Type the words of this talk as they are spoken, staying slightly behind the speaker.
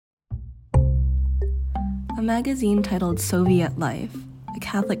A magazine titled Soviet Life, a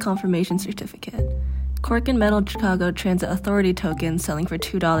Catholic confirmation certificate, cork and metal Chicago Transit Authority tokens selling for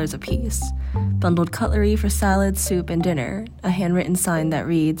 $2 apiece, bundled cutlery for salad, soup, and dinner, a handwritten sign that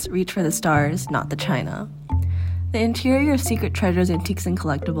reads, "Reach for the stars, not the china." The interior of Secret Treasures Antiques and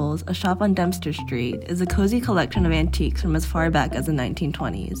Collectibles, a shop on Dempster Street, is a cozy collection of antiques from as far back as the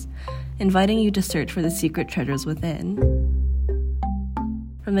 1920s, inviting you to search for the secret treasures within.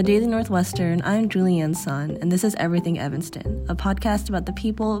 From the Daily Northwestern, I'm Julianne Sun, and this is Everything Evanston, a podcast about the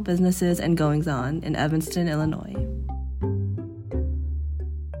people, businesses, and goings-on in Evanston, Illinois.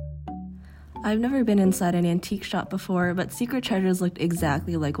 I've never been inside an antique shop before, but Secret Treasures looked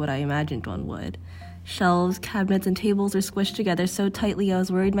exactly like what I imagined one would. Shelves, cabinets, and tables are squished together so tightly I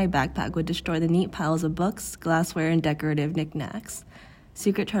was worried my backpack would destroy the neat piles of books, glassware, and decorative knickknacks.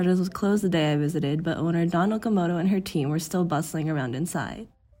 Secret Treasures was closed the day I visited, but owner Dawn Okamoto and her team were still bustling around inside.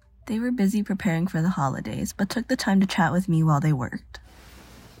 They were busy preparing for the holidays, but took the time to chat with me while they worked.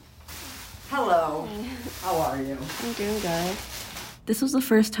 Hello. How are you? I'm doing good. This was the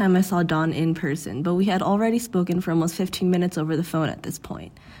first time I saw Dawn in person, but we had already spoken for almost 15 minutes over the phone at this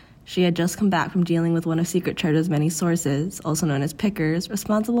point. She had just come back from dealing with one of Secret Treasure's many sources, also known as pickers,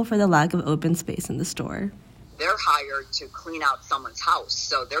 responsible for the lack of open space in the store. They're hired to clean out someone's house,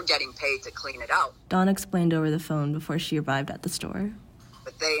 so they're getting paid to clean it out. Dawn explained over the phone before she arrived at the store.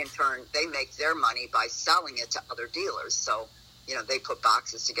 But they, in turn, they make their money by selling it to other dealers. So, they put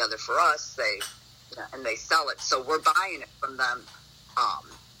boxes together for us, and they sell it. So we're buying it from them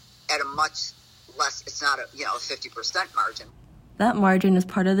at a much less, it's not a 50% margin. That margin is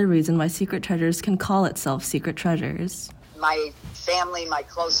part of the reason why Secret Treasures can call itself Secret Treasures. My family, my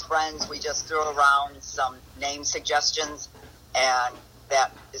close friends, we just threw around some name suggestions, and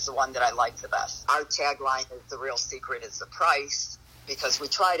that is the one that I like the best. Our tagline is "The real secret is the price," because we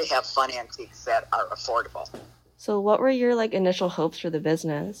try to have fun antiques that are affordable. So what were your initial hopes for the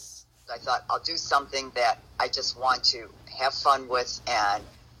business? I thought I'll do something that I just want to have fun with and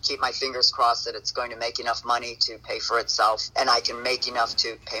keep my fingers crossed that it's going to make enough money to pay for itself and I can make enough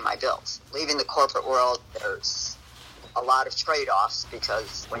to pay my bills. Leaving the corporate world, there's a lot of trade-offs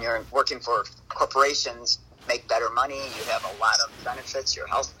because when you're working for corporations, you make better money, you have a lot of benefits, your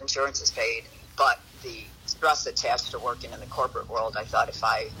health insurance is paid, but the stress attached to working in the corporate world, I thought if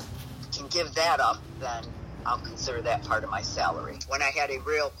I can give that up, then I'll consider that part of my salary. When I had a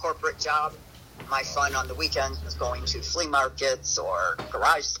real corporate job, my fun on the weekends was going to flea markets or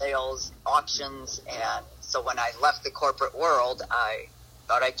garage sales, auctions, and so when I left the corporate world, I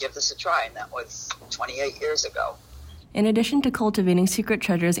thought I'd give this a try, and that was 28 years ago. In addition to cultivating Secret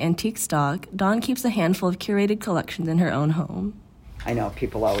Treasure's antique stock, Dawn keeps a handful of curated collections in her own home. I know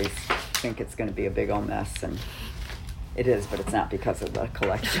people always think it's going to be a big old mess, and it is, but it's not because of the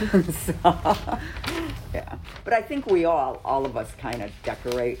collections. Yeah, but I think we all of us kind of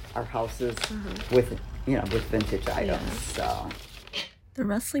decorate our houses with vintage items. So the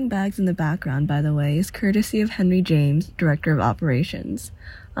rustling bags in the background, by the way, is courtesy of Henry James, Director of Operations.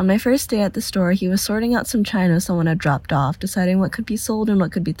 On my first day at the store, he was sorting out some china someone had dropped off, deciding what could be sold and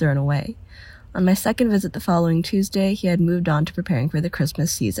what could be thrown away. On my second visit the following Tuesday, he had moved on to preparing for the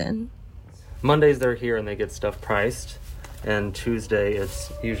Christmas season. Mondays they're here and they get stuff priced, and Tuesday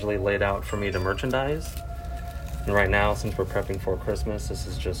it's usually laid out for me to merchandise. And right now, since we're prepping for Christmas, this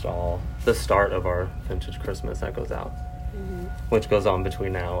is just all the start of our vintage Christmas that goes out, which goes on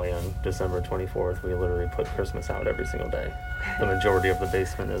between now and December 24th. We literally put Christmas out every single day. The majority of the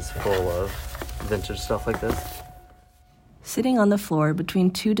basement is full of vintage stuff like this. Sitting on the floor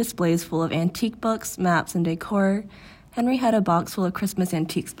between two displays full of antique books, maps, and decor, Henry had a box full of Christmas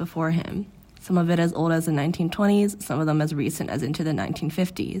antiques before him. Some of it as old as the 1920s, some of them as recent as into the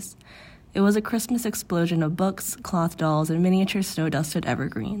 1950s. It was a Christmas explosion of books, cloth dolls, and miniature snow-dusted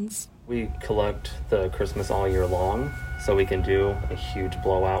evergreens. We collect the Christmas all year long, so we can do a huge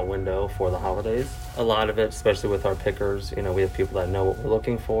blowout window for the holidays. A lot of it, especially with our pickers, we have people that know what we're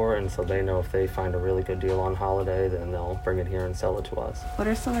looking for, and so they know if they find a really good deal on holiday, then they'll bring it here and sell it to us. What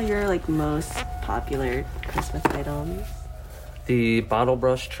are some of your most popular Christmas items? The bottle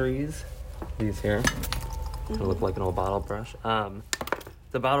brush trees. These here. They look like an old bottle brush.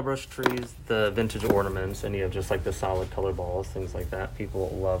 The bottle brush trees, the vintage ornaments, and you have just the solid color balls, things like that. People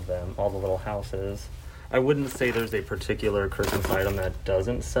love them. All the little houses. I wouldn't say there's a particular Christmas item that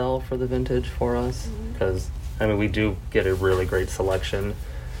doesn't sell for the vintage for us, because we do get a really great selection.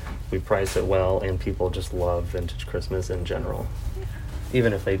 We price it well, and people just love vintage Christmas in general,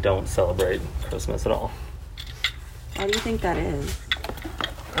 even if they don't celebrate Christmas at all. Why do you think that is?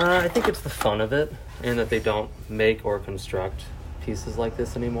 I think it's the fun of it, and that they don't make or construct pieces like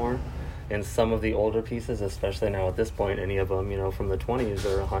this anymore. And some of the older pieces, especially now at this point, any of them, from the 20s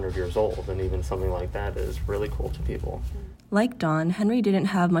are 100 years old. And even something like that is really cool to people. Like Don, Henry didn't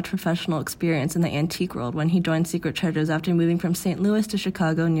have much professional experience in the antique world when he joined Secret Treasures after moving from St. Louis to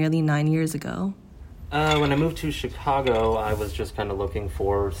Chicago nearly 9 years ago. When I moved to Chicago, I was just kind of looking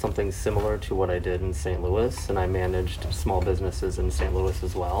for something similar to what I did in St. Louis, and I managed small businesses in St. Louis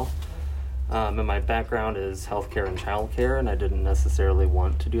as well. And my background is healthcare and childcare, and I didn't necessarily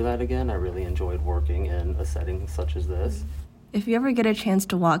want to do that again. I really enjoyed working in a setting such as this. If you ever get a chance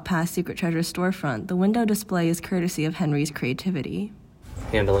to walk past Secret Treasure's storefront, the window display is courtesy of Henry's creativity.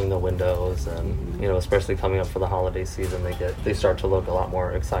 Handling the windows and, especially coming up for the holiday season, they start to look a lot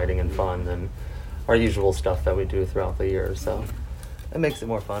more exciting and fun than our usual stuff that we do throughout the year. So it makes it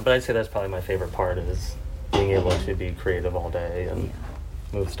more fun. But I'd say that's probably my favorite part, is being able to be creative all day and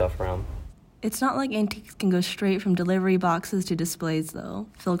move stuff around. It's not like antiques can go straight from delivery boxes to displays, though.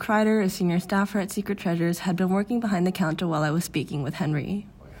 Phil Kreider, a senior staffer at Secret Treasures, had been working behind the counter while I was speaking with Henry.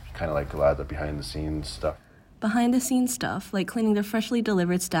 Kind of like a lot of the behind-the-scenes stuff. Behind-the-scenes stuff, like cleaning the freshly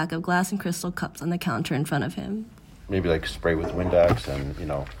delivered stack of glass and crystal cups on the counter in front of him. Maybe like spray with Windex and,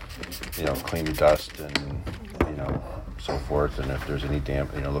 clean dust and, so forth. And if there's any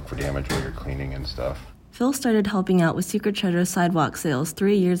look for damage while you're cleaning and stuff. Phil started helping out with Secret Treasure's sidewalk sales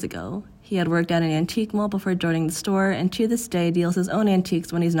 3 years ago. He had worked at an antique mall before joining the store, and to this day deals his own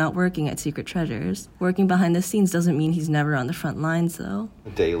antiques when he's not working at Secret Treasures. Working behind the scenes doesn't mean he's never on the front lines, though.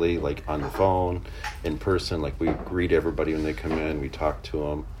 Daily, like on the phone, in person, like we greet everybody when they come in, we talk to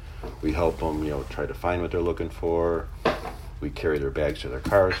them, we help them, try to find what they're looking for. We carry their bags to their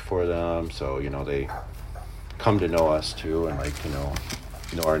cars for them, so, they come to know us too, and know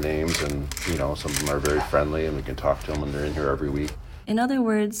our names, and, some of them are very friendly, and we can talk to them when they're in here every week. In other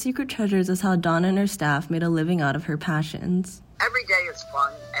words, Secret Treasures is how Donna and her staff made a living out of her passions. Every day is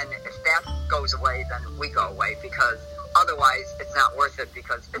fun, and if that goes away, then we go away, because otherwise it's not worth it,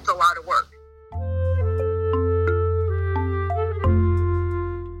 because it's a lot of work.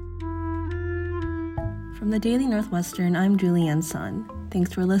 From the Daily Northwestern, I'm Julianne Sun.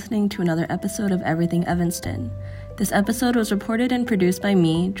 Thanks for listening to another episode of Everything Evanston. This episode was reported and produced by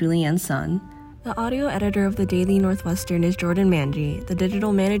me, Julianne Sun. The audio editor of the Daily Northwestern is Jordan Manji. The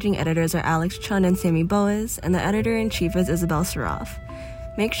digital managing editors are Alex Chun and Sammy Boas, and the editor-in-chief is Isabel Saroff.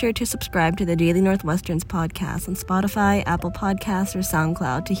 Make sure to subscribe to the Daily Northwestern's podcast on Spotify, Apple Podcasts, or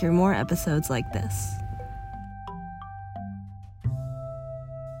SoundCloud to hear more episodes like this.